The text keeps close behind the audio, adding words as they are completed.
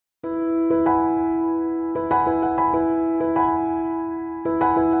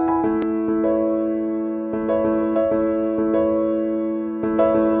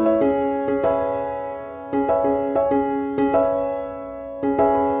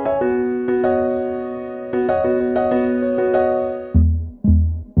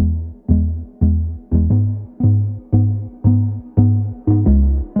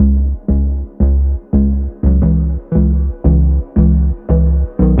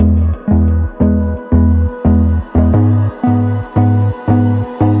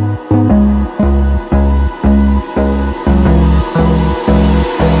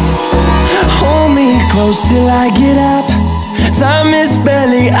Till I get up, time is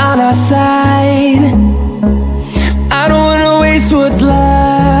barely on our side. I don't wanna waste what's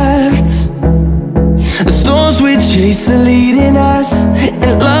left. The storms we chase are leading us,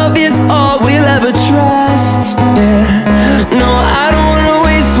 and love is all we'll ever trust. Yeah, no, I don't wanna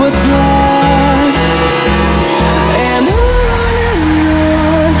waste what's left. And on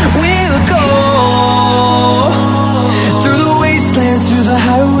we'll go, through the wastelands, through the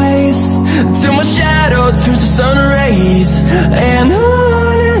highways, till my shadow turns to sun rays. And on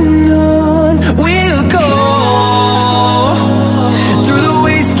we'll go, through the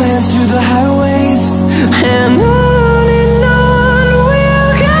wastelands, through the highways. And on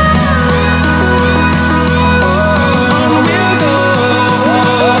we'll go.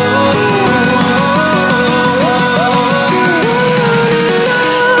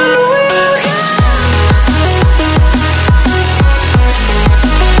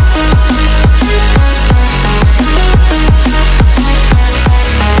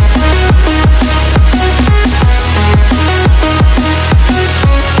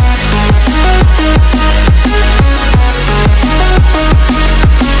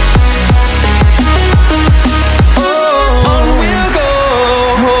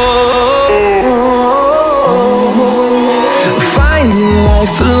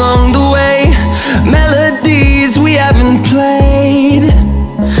 Along the way, melodies we haven't played.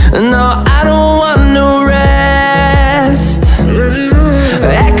 No, I don't want no rest.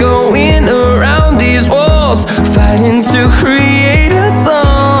 Echoing around these walls, fighting to create a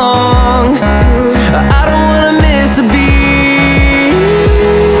song. I don't wanna miss a beat.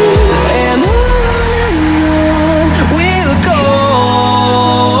 And on we'll go,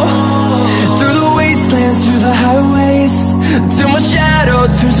 through the wastelands, through the highways, till my shadow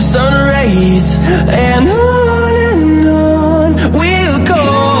turns to sun rays. And on we'll go,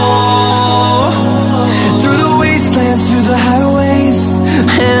 through the wastelands, through the highways.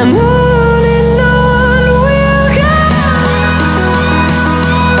 And on we'll go.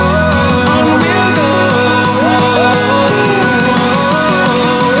 On we'll go.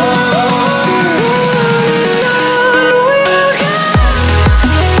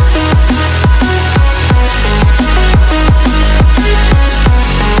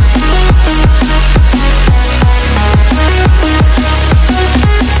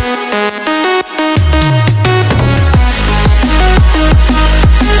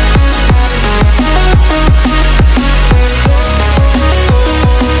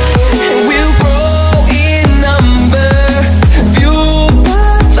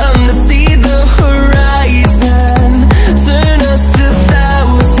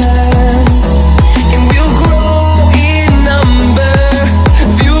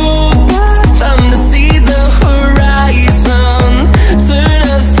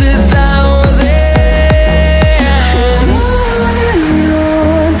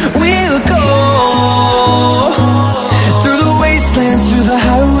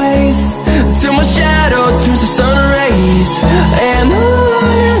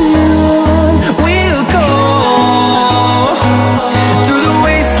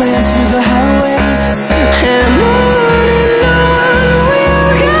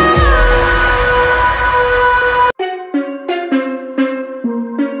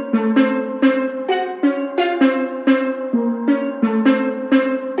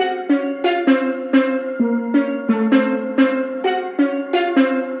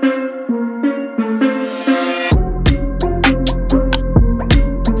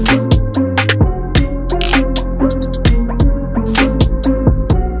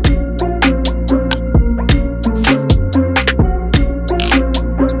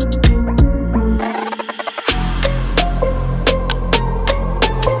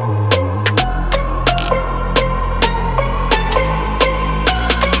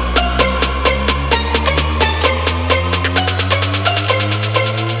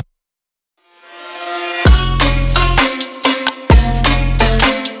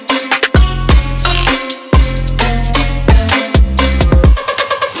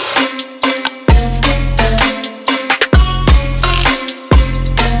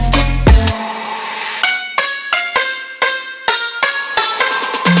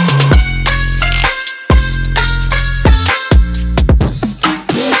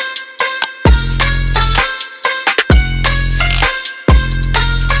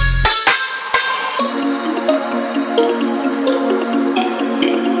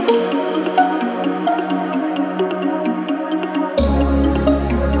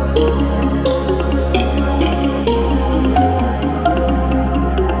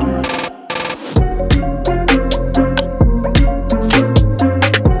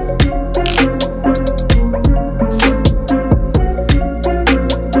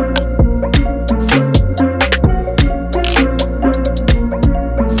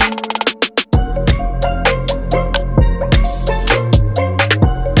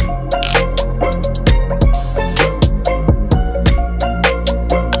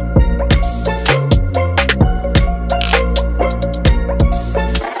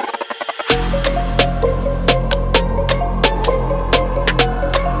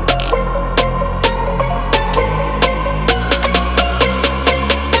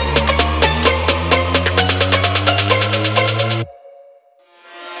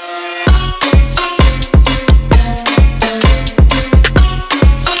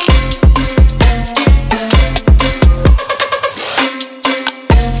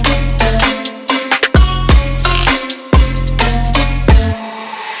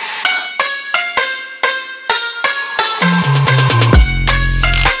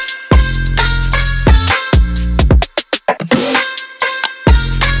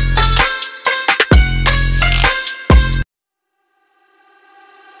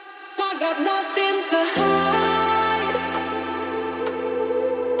 got nothing to hide.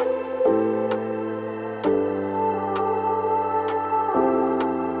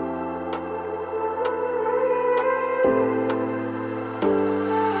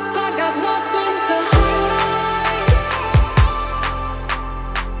 I got nothing to hide.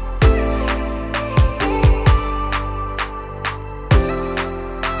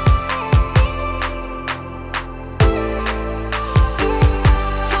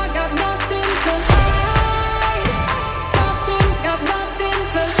 I got nothing to hide. Got nothing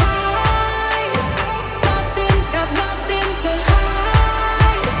to hide. Got nothing to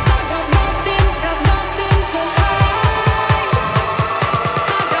hide. I got nothing to hide.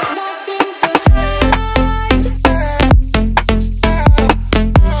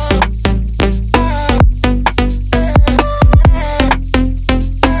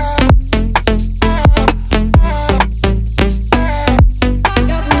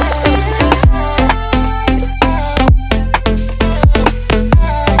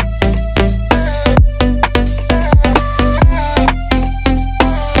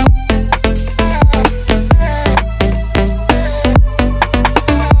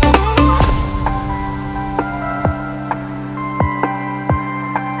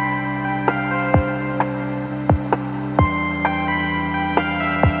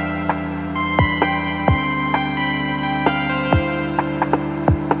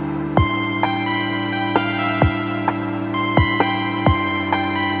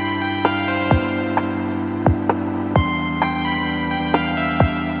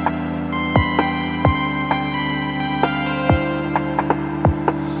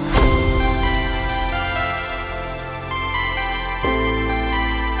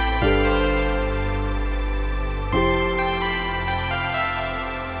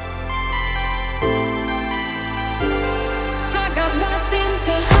 I got nothing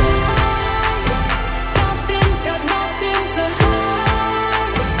to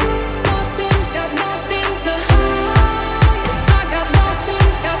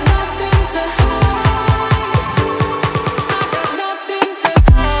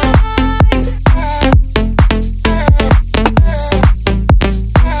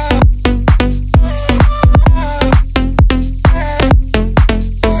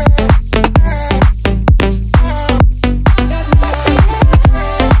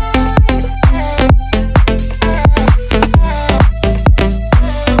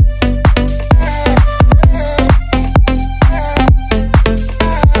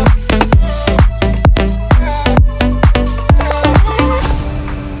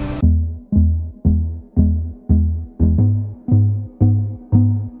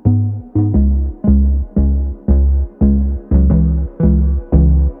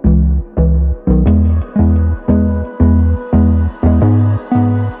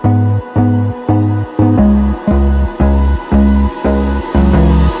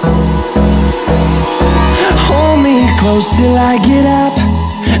close till I get up.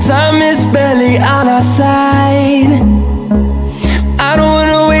 Time is barely on our side. I don't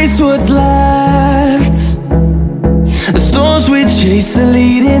wanna waste what's left. The storms we chase are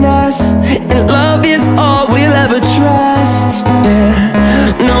leading us, and love is all we'll ever trust. Yeah.